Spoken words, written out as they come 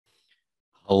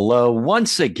Hello,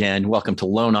 once again. Welcome to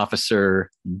Loan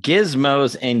Officer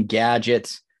Gizmos and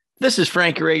Gadgets. This is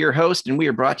Frank Garay, your host, and we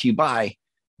are brought to you by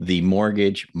the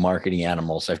Mortgage Marketing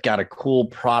Animals. I've got a cool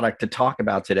product to talk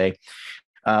about today.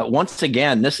 Once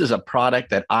again, this is a product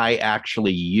that I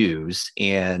actually use,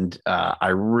 and I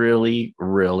really,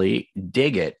 really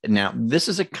dig it. Now, this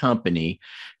is a company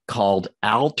called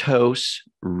Altos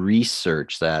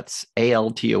Research. That's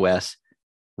ALTOS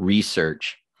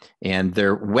Research. And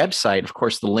their website, of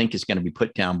course, the link is going to be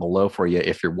put down below for you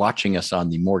if you're watching us on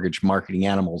the Mortgage Marketing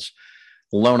Animals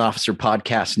Loan Officer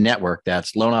Podcast Network.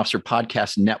 That's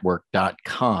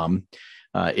loanofficerpodcastnetwork.com.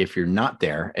 If you're not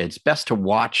there, it's best to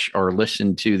watch or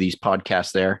listen to these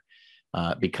podcasts there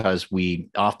because we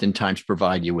oftentimes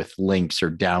provide you with links or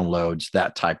downloads,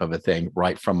 that type of a thing,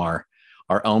 right from our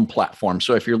own platform.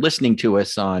 So if you're listening to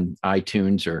us on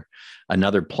iTunes or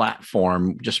another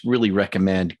platform, just really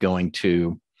recommend going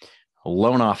to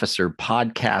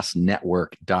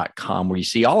loanofficerpodcastnetwork.com, where you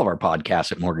see all of our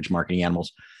podcasts at Mortgage Marketing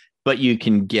Animals, but you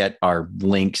can get our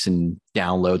links and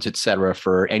downloads, et cetera,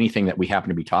 for anything that we happen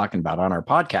to be talking about on our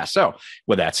podcast. So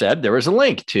with that said, there is a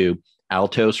link to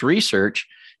Altos Research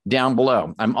down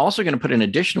below. I'm also going to put an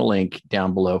additional link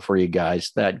down below for you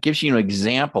guys that gives you an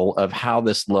example of how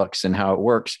this looks and how it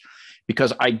works,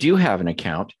 because I do have an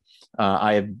account.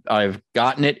 I've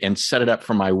gotten it and set it up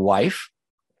for my wife,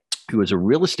 who is a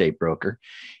real estate broker.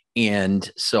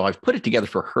 And so I've put it together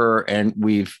for her, and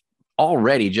we've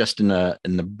already, just in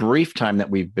the brief time that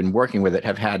we've been working with it,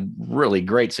 have had really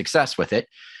great success with it.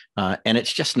 And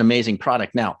it's just an amazing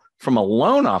product. Now, from a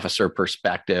loan officer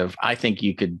perspective, I think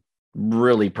you could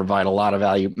really provide a lot of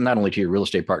value, not only to your real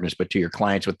estate partners, but to your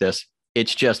clients with this.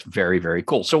 It's just very, very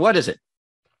cool. So what is it?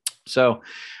 So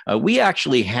we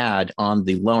actually had on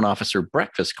the Loan Officer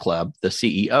Breakfast Club, the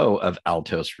CEO of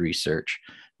Altos Research,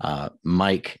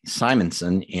 Mike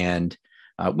Simonson, and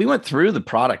we went through the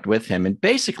product with him. And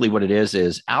basically what it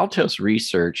is Altos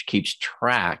Research keeps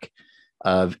track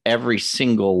of every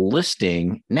single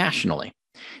listing nationally.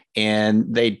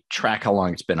 And they track how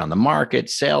long it's been on the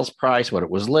market, sales price, what it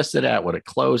was listed at, what it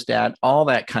closed at, all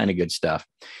that kind of good stuff.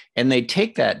 And they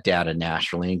take that data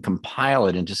nationally and compile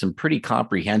it into some pretty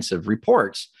comprehensive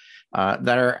reports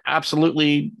that are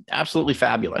absolutely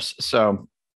fabulous. So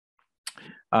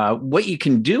what you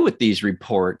can do with these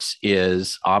reports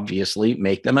is obviously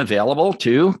make them available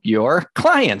to your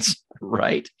clients,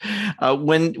 right?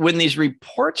 When these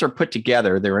reports are put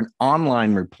together, they're an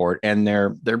online report, and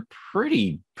they're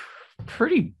pretty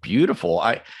beautiful.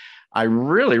 I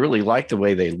really, really like the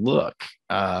way they look.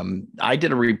 I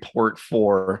did a report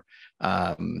for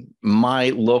my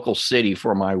local city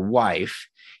for my wife,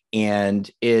 and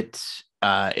it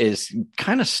is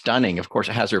kind of stunning. Of course,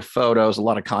 it has her photos, a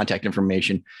lot of contact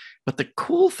information. But the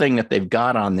cool thing that they've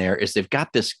got on there is they've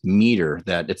got this meter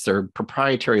that it's their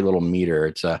proprietary little meter.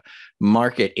 It's a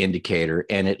market indicator,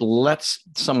 and it lets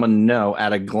someone know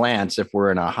at a glance if we're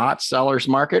in a hot seller's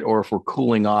market or if we're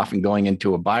cooling off and going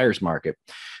into a buyer's market.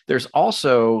 There's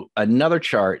also another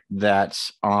chart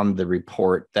that's on the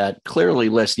report that clearly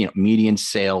lists, median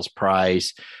sales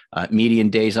price, median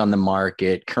days on the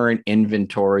market, current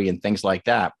inventory, and things like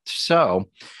that. So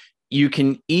you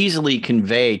can easily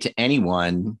convey to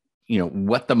anyone,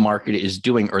 what the market is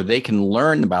doing, or they can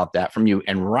learn about that from you.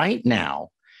 And right now,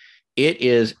 it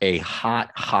is a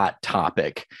hot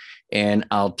topic. And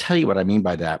I'll tell you what I mean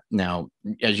by that. Now,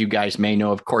 as you guys may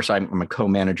know, of course, I'm a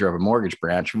co-manager of a mortgage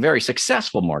branch, very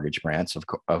successful mortgage branch,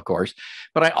 of course.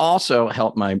 But I also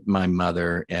help my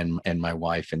mother and my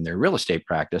wife in their real estate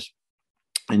practice.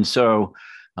 And so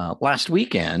last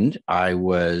weekend, I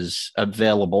was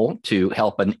available to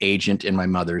help an agent in my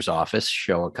mother's office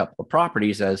show a couple of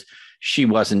properties, as she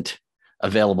wasn't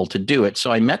available to do it.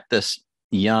 So I met this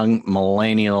young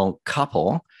millennial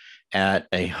couple at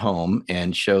a home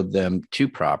and showed them two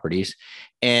properties.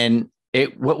 And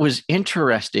what was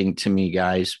interesting to me,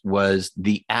 guys, was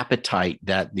the appetite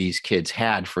that these kids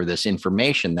had for this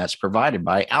information that's provided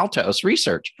by Altos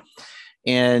Research.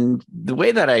 And the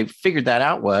way that I figured that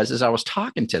out was I was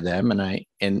talking to them,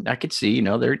 and I could see,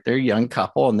 they're a young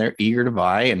couple and they're eager to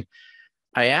buy. And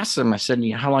I asked them, I said,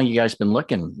 how long you guys been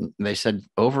looking? And they said,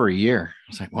 over a year.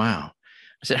 I was like, wow.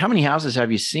 I said, how many houses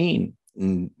have you seen?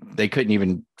 And they couldn't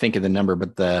even think of the number,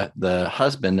 but the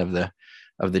husband of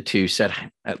the two said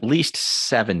at least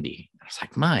 70. I was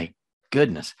like, my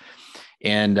goodness.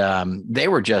 And they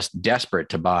were just desperate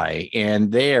to buy. And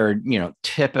they are,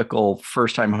 typical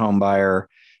first-time home buyer,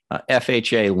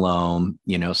 FHA loan,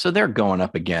 so they're going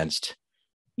up against,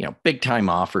 big time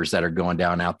offers that are going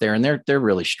down out there, and they're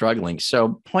really struggling. So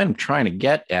the point I'm trying to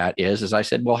get at is I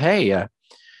said, well, hey,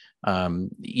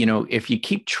 If you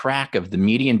keep track of the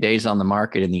median days on the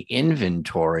market and the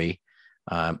inventory,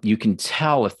 you can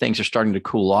tell if things are starting to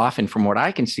cool off. And from what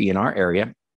I can see in our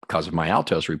area, because of my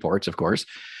Altos reports, of course,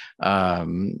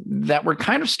 that we're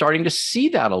kind of starting to see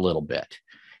that a little bit.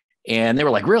 And they were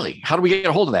like, really? How do we get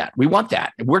a hold of that? We want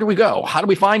that. Where do we go? How do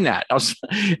we find that?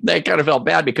 They kind of felt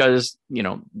bad because,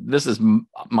 this is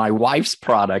my wife's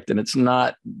product and it's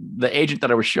not the agent that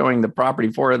I was showing the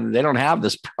property for. They don't have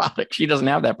this product. She doesn't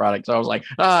have that product. So I was like,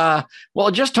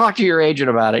 well, just talk to your agent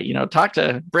about it. Talk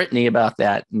to Brittany about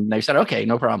that. And they said, okay,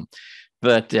 no problem.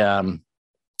 But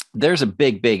there's a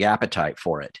big, big appetite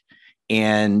for it.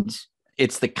 And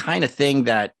it's the kind of thing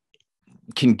that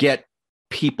can get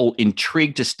people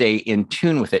intrigued to stay in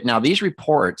tune with it. Now, these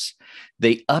reports,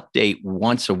 they update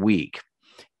once a week.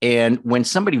 And when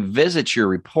somebody visits your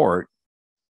report,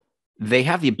 they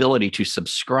have the ability to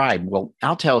subscribe. Well,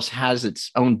 Altos has its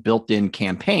own built-in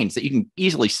campaigns that you can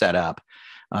easily set up.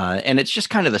 And it's just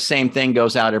kind of the same thing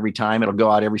goes out every time. It'll go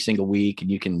out every single week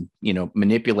and you can,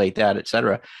 manipulate that, et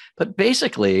cetera. But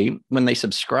basically, when they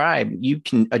subscribe, you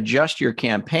can adjust your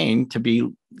campaign to be,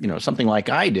 something like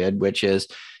I did, which is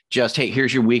just, hey,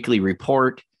 here's your weekly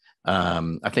report.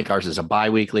 I think ours is a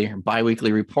biweekly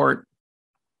report.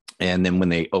 And then when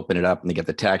they open it up and they get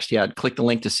the text, click the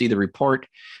link to see the report.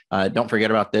 Don't forget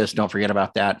about this. Don't forget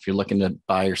about that. If you're looking to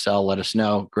buy or sell, let us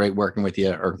know. Great working with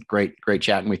you, or great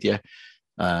chatting with you.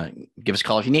 Give us a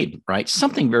call if you need, right?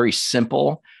 Something very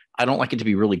simple. I don't like it to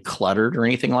be really cluttered or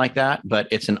anything like that, but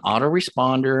it's an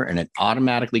autoresponder and it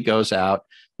automatically goes out.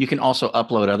 You can also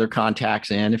upload other contacts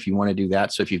in if you want to do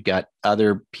that. So if you've got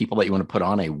other people that you want to put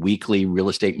on a weekly real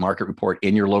estate market report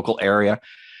in your local area,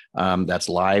 that's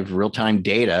live real-time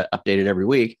data updated every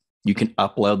week, you can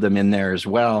upload them in there as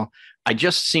well. I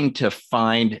just seem to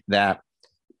find that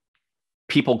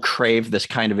people crave this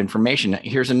kind of information.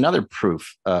 Here's another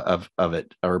proof of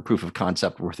it, or proof of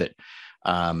concept with it.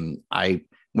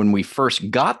 When we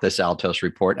first got this Altos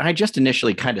report, I just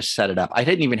initially kind of set it up. I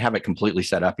didn't even have it completely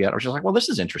set up yet. I was just like, well, this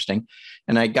is interesting.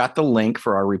 And I got the link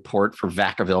for our report for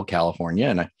Vacaville, California.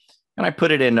 And I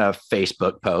put it in a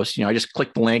Facebook post. I just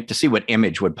clicked the link to see what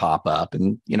image would pop up.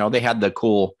 And, they had the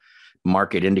cool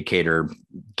market indicator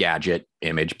gadget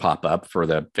image pop up for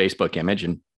the Facebook image.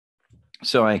 And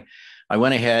so I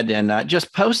went ahead and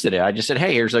just posted it. I just said,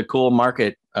 hey, here's a cool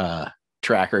market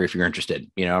tracker if you're interested.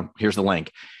 Here's the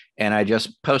link. And I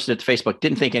just posted it to Facebook.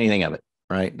 Didn't think anything of it,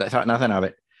 right? I thought nothing of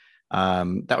it.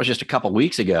 That was just a couple of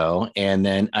weeks ago. And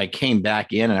then I came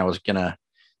back in and I was going to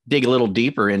dig a little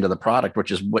deeper into the product, which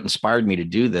is what inspired me to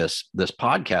do this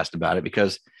podcast about it.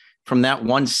 Because from that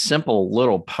one simple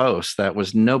little post, that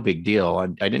was no big deal.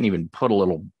 I didn't even put a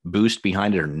little boost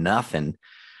behind it or nothing.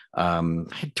 I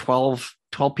had 12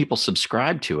 people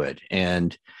subscribe to it,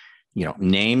 and,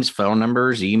 names, phone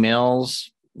numbers, emails,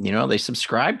 they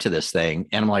subscribe to this thing.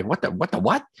 And I'm like, what the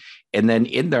what? And then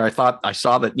in there, I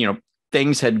saw that,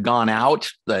 things had gone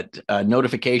out, that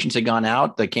notifications had gone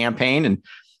out, the campaign,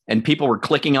 and people were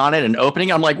clicking on it and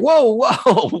opening. I'm like, whoa,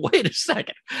 wait a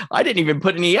second. I didn't even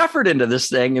put any effort into this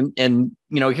thing. And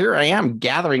here I am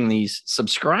gathering these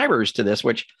subscribers to this,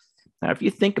 which, now, if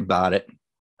you think about it,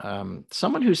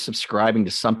 someone who's subscribing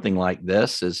to something like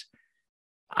this is,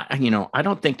 I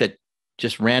don't think that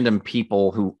just random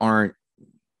people who aren't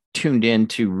tuned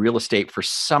into real estate for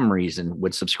some reason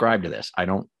would subscribe to this. I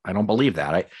don't believe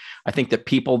that. I think that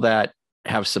people that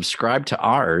have subscribed to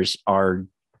ours are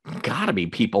gotta be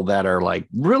people that are like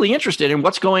really interested in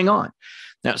what's going on.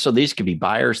 Now, so these could be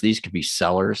buyers, these could be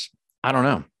sellers. I don't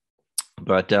know,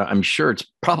 but I'm sure it's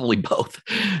probably both.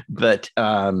 But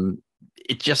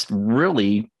it just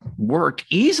really worked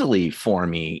easily for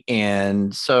me.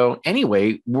 And so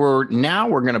anyway, we're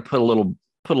going to put a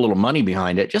little money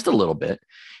behind it, just a little bit,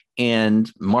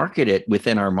 and market it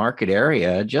within our market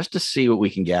area just to see what we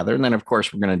can gather. And then, of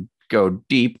course, we're going to go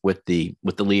deep with the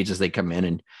leads as they come in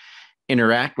and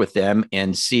interact with them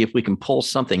and see if we can pull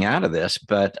something out of this.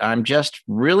 But I'm just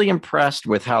really impressed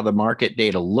with how the market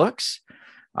data looks.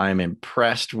 I'm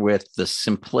impressed with the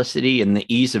simplicity and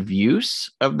the ease of use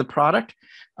of the product.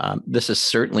 This is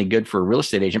certainly good for a real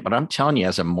estate agent, but I'm telling you,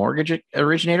 as a mortgage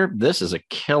originator, this is a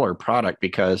killer product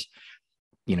because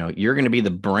you're going to be the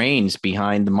brains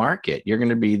behind the market. You're going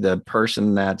to be the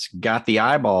person that's got the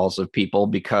eyeballs of people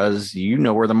because you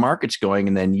know where the market's going.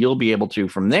 And then you'll be able to,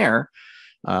 from there,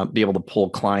 be able to pull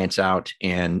clients out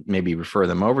and maybe refer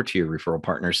them over to your referral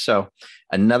partners. So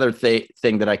another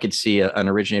thing that I could see an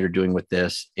originator doing with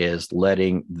this is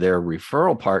letting their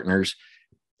referral partners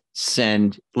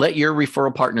let your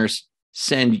referral partners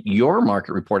send your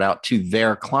market report out to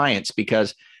their clients,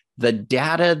 because the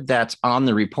data that's on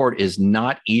the report is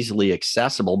not easily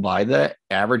accessible by the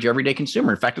average everyday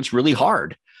consumer. In fact, it's really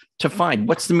hard to find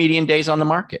what's the median days on the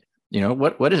market.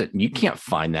 What is it? You can't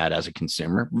find that as a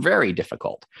consumer. Very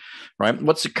difficult, right?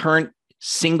 What's the current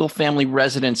single family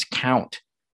residence count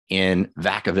in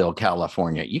Vacaville,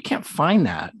 California? You can't find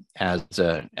that as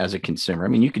a consumer. I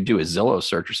mean, you could do a Zillow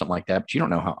search or something like that, but you don't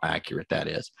know how accurate that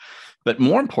is. But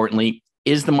more importantly,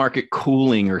 is the market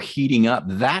cooling or heating up?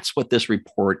 That's what this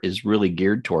report is really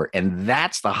geared toward. And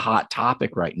that's the hot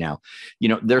topic right now.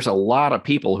 There's a lot of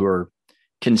people who are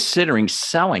considering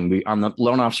selling. On the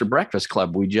Loan Officer Breakfast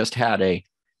Club, we just had a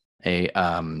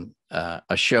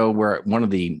show where one of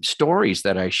the stories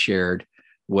that I shared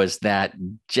was that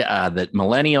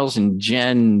millennials and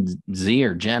Gen Z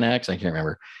or Gen X, I can't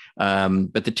remember,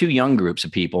 but the two young groups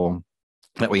of people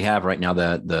that we have right now,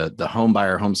 the home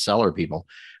buyer, home seller people,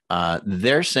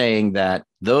 they're saying that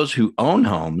those who own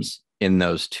homes in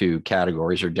those two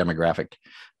categories or demographic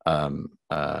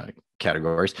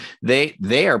categories,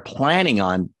 they are planning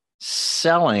on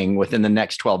selling within the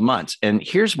next 12 months. And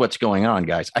here's what's going on,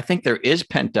 guys. I think there is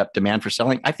pent up demand for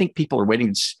selling. I think people are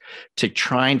waiting to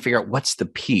try and figure out what's the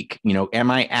peak.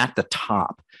 Am I at the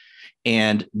top?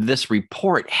 And this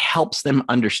report helps them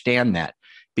understand that,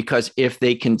 because if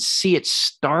they can see it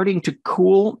starting to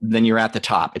cool, then you're at the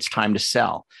top. It's time to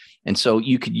sell. And so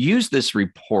you could use this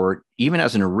report even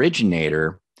as an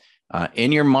originator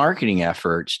in your marketing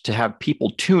efforts to have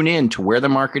people tune in to where the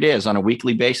market is on a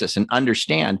weekly basis and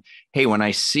understand, hey, when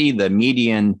I see the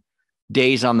median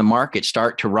days on the market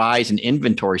start to rise and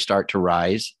inventory start to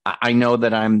rise, I know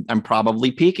that I'm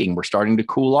probably peaking. We're starting to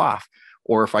cool off.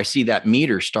 Or if I see that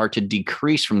meter start to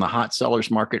decrease from the hot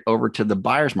seller's market over to the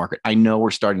buyer's market, I know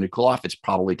we're starting to cool off. It's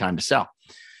probably time to sell.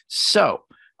 So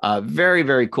very,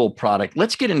 very cool product.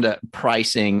 Let's get into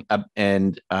pricing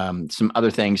and some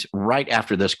other things right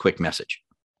after this quick message.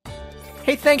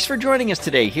 Hey, thanks for joining us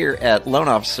today here at Loan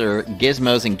Officer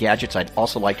Gizmos and Gadgets. I'd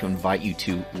also like to invite you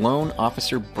to Loan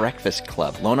Officer Breakfast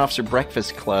Club. Loan Officer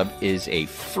Breakfast Club is a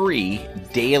free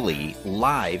daily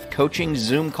live coaching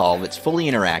Zoom call that's fully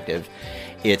interactive.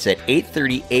 It's at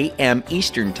 8:30 a.m.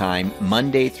 Eastern Time,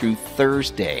 Monday through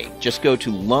Thursday. Just go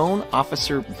to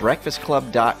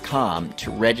loanofficerbreakfastclub.com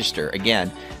to register.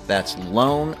 Again, that's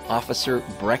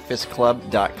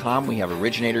loanofficerbreakfastclub.com. We have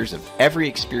originators of every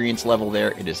experience level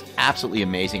there. It is absolutely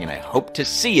amazing, and I hope to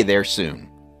see you there soon.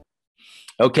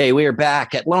 Okay, we are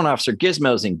back at Loan Officer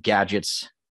Gizmos and Gadgets.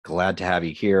 Glad to have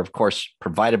you here. Of course,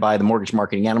 provided by the Mortgage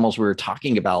Marketing Animals. We were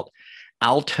talking about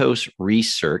Altos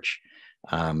Research.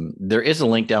 There is a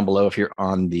link down below if you're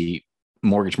on the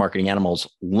Mortgage Marketing Animals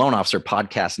Loan Officer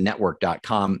Podcast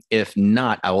Network.com. If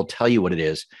not, I will tell you what it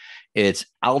is. It's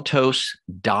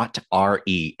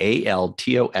altos.re,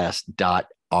 altos.re.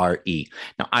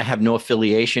 Now, I have no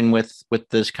affiliation with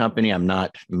this company. I'm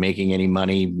not making any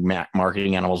money.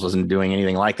 Marketing Animals isn't doing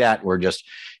anything like that. We're just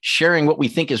sharing what we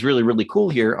think is really, really cool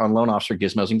here on Loan Officer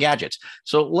Gizmos and Gadgets.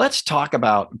 So let's talk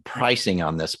about pricing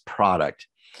on this product.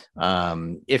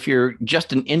 If you're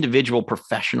just an individual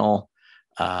professional,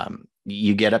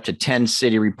 you get up to 10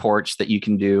 city reports that you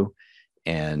can do,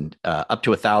 and up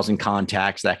to 1,000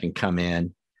 contacts that can come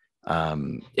in.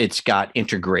 It's got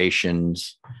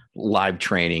integrations, live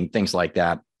training, things like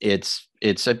that. It's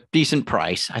a decent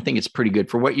price. I think it's pretty good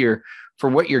for what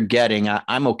you're getting.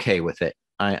 I'm okay with it.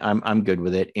 I'm good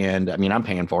with it. And I mean, I'm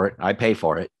paying for it. I pay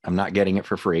for it. I'm not getting it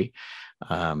for free.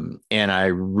 And I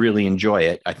really enjoy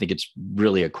it. I think it's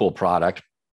really a cool product.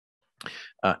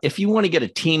 If you want to get a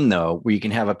team, though, where you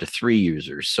can have up to 3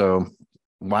 users. So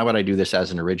why would I do this as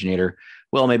an originator?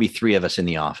 Well, maybe 3 of us in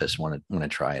the office want to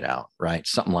try it out, right?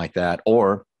 Something like that.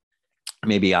 Or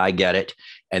maybe I get it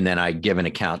and then I give an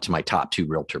account to my top 2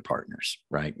 realtor partners,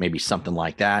 right? Maybe something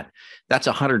like that. That's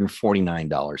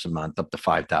 $149 a month, up to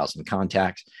 5,000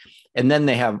 contacts. And then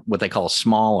they have what they call a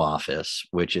small office,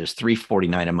 which is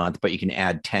 $349 a month, but you can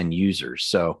add 10 users.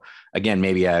 So again,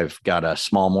 maybe I've got a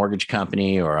small mortgage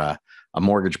company or a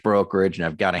mortgage brokerage, and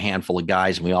I've got a handful of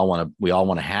guys, and we all want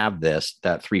to have this.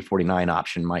 That $349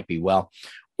 option might be well,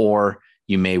 or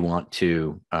you may want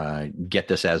to get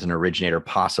this as an originator,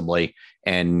 possibly,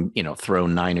 and throw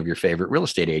 9 of your favorite real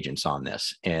estate agents on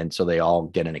this, and so they all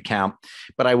get an account.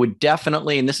 But I would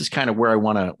definitely, and this is kind of where I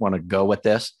want to go with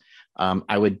this.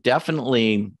 I would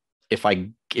definitely, if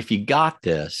you got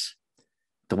this,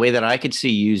 the way that I could see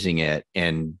using it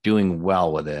and doing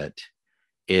well with it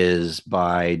is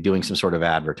by doing some sort of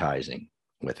advertising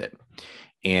with it.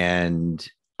 And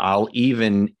I'll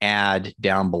even add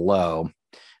down below,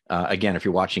 again, if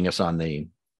you're watching us on the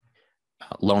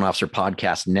Loan Officer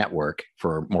Podcast Network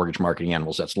for Mortgage Marketing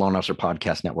Animals, that's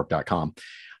loanofficerpodcastnetwork.com.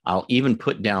 I'll even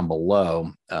put down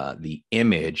below the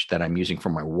image that I'm using for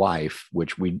my wife,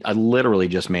 which I literally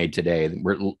just made today.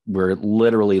 We're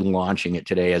literally launching it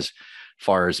today as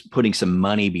far as putting some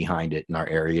money behind it in our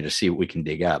area to see what we can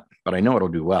dig up. But I know it'll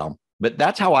do well. But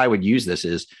that's how I would use this: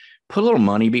 is put a little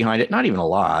money behind it, not even a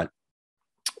lot,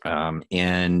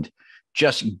 and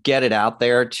just get it out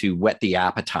there to whet the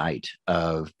appetite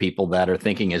of people that are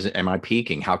thinking, am I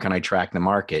peaking? How can I track the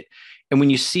market? And when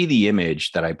you see the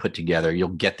image that I put together, you'll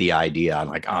get the idea. I'm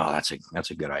like, oh, that's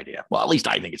a good idea. Well, at least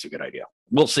I think it's a good idea.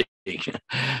 We'll see,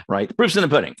 right? The proof's in the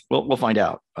pudding. We'll find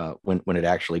out when it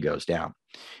actually goes down.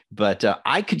 But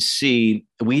I could see,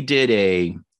 we did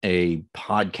a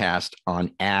podcast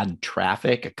on ad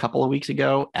traffic a couple of weeks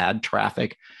ago, ad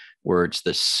traffic, where it's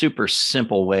the super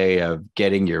simple way of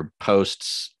getting your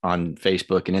posts on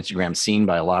Facebook and Instagram seen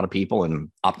by a lot of people and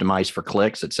optimized for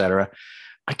clicks, et cetera.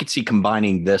 I could see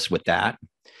combining this with that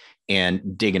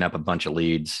and digging up a bunch of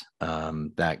leads.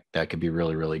 That could be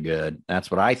really, really good.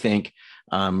 That's what I think.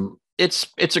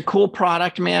 It's a cool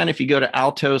product, man. If you go to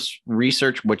Altos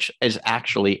Research, which is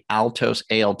actually Altos,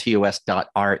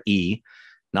 ALTOS.RE,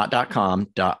 not .com,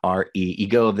 .RE. You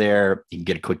go there, you can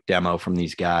get a quick demo from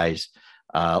these guys.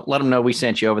 Let them know we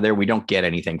sent you over there. We don't get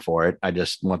anything for it. I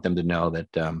just want them to know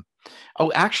that.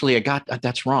 Actually,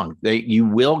 that's wrong. You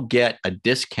will get a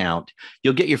discount.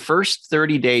 You'll get your first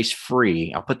 30 days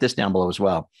free. I'll put this down below as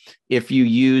well. If you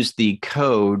use the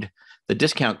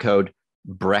discount code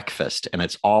breakfast, and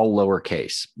it's all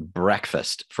lowercase,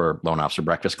 breakfast for Loan Officer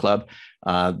Breakfast Club.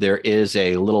 There is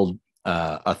a little,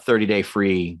 a 30-day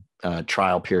free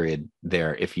trial period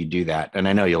there if you do that. And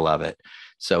I know you'll love it.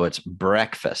 So it's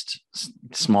breakfast,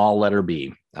 small letter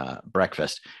B,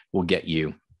 breakfast will get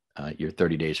you your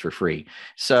 30 days for free.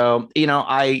 So,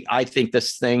 I think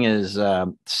this thing is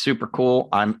super cool.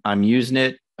 I'm using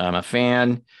it. I'm a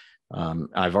fan.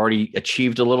 I've already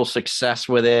achieved a little success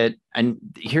with it. And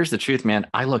here's the truth, man.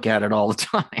 I look at it all the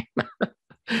time.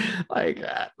 Like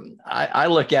I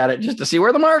look at it just to see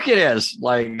where the market is.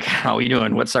 Like, how are we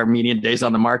doing? What's our median days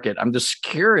on the market? I'm just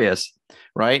curious,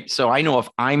 right? So I know if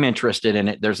I'm interested in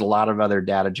it, there's a lot of other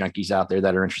data junkies out there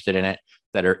that are interested in it,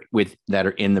 that are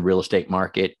in the real estate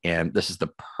market. And this is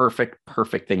the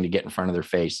perfect thing to get in front of their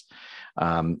face,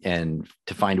 and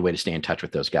to find a way to stay in touch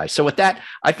with those guys. So with that,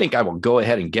 I think I will go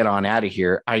ahead and get on out of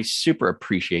here. I super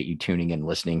appreciate you tuning in,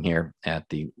 listening here at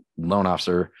the Loan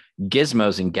Officer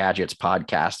Gizmos and Gadgets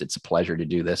podcast. It's a pleasure to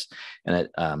do this, and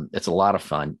it's a lot of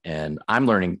fun, and I'm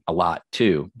learning a lot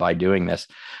too by doing this.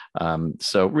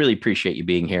 So really appreciate you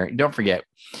being here. Don't forget,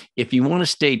 if you want to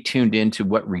stay tuned into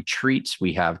what retreats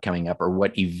we have coming up or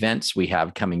what events we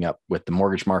have coming up with the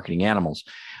Mortgage Marketing Animals,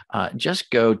 just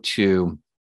go to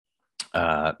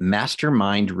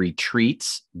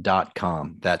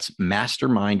mastermindretreats.com. That's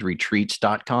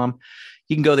mastermindretreats.com.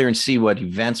 You can go there and see what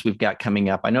events we've got coming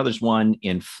up. I know there's one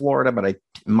in Florida, but it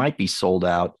might be sold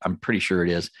out. I'm pretty sure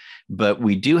it is. But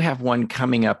we do have one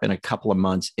coming up in a couple of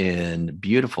months in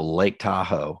beautiful Lake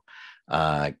Tahoe,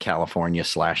 California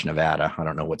 / Nevada. I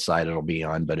don't know what side it'll be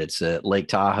on, but it's Lake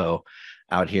Tahoe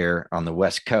out here on the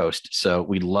West Coast. So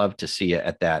we'd love to see you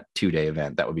at that 2-day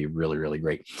event. That would be really, really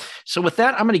great. So with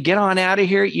that, I'm going to get on out of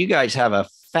here. You guys have a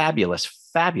fabulous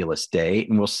day,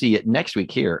 and we'll see you next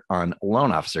week here on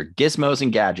Loan Officer Gizmos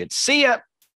and Gadgets. See ya.